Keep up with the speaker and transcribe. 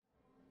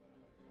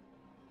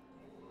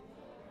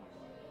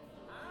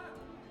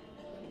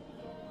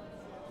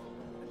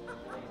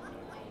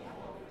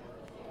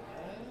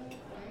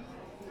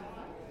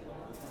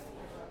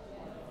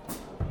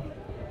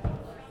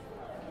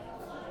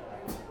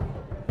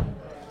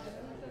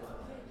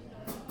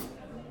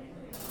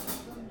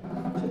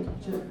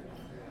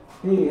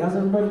Hey, how's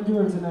everybody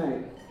doing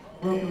tonight?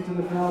 Welcome to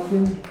the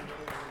Falcon.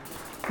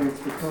 Thanks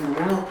for coming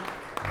out.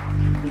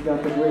 We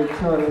got the great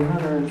Charlie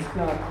Hunter and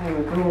Scott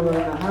Amendola in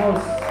the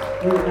house.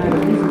 Great night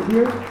of music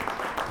here.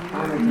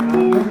 Honored to have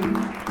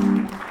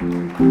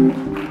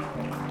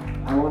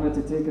them. I wanted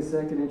to take a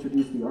second to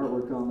introduce the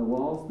artwork on the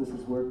walls. This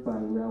is work by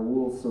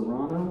Raul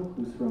Serrano,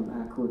 who's from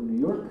Accord, New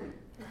York.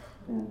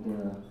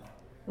 And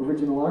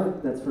original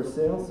art that's for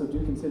sale, so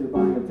do consider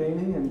buying a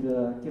painting and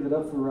give it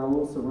up for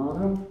Raul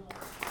Serrano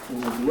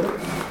and his work.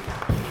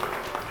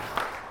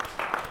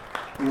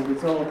 And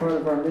it's all a part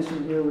of our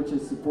mission here, which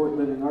is support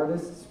living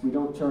artists. We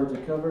don't charge a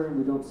cover and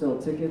we don't sell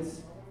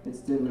tickets.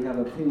 Instead, we have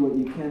a pay what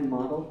you can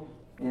model,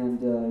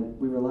 and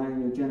we rely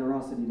on your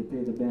generosity to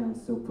pay the bands.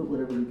 So put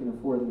whatever you can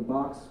afford in the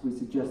box. We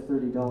suggest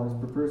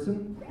 $30 per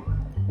person.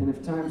 And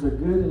if times are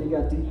good and you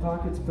got deep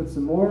pockets, put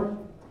some more.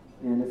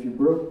 And if you're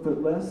broke,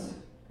 put less.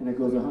 And it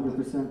goes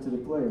 100% to the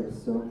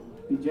players. So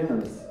be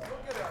generous.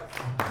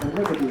 And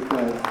look at these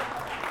guys.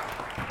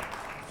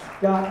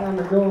 Scott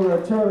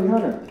Amendola, Charlie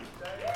Hunter.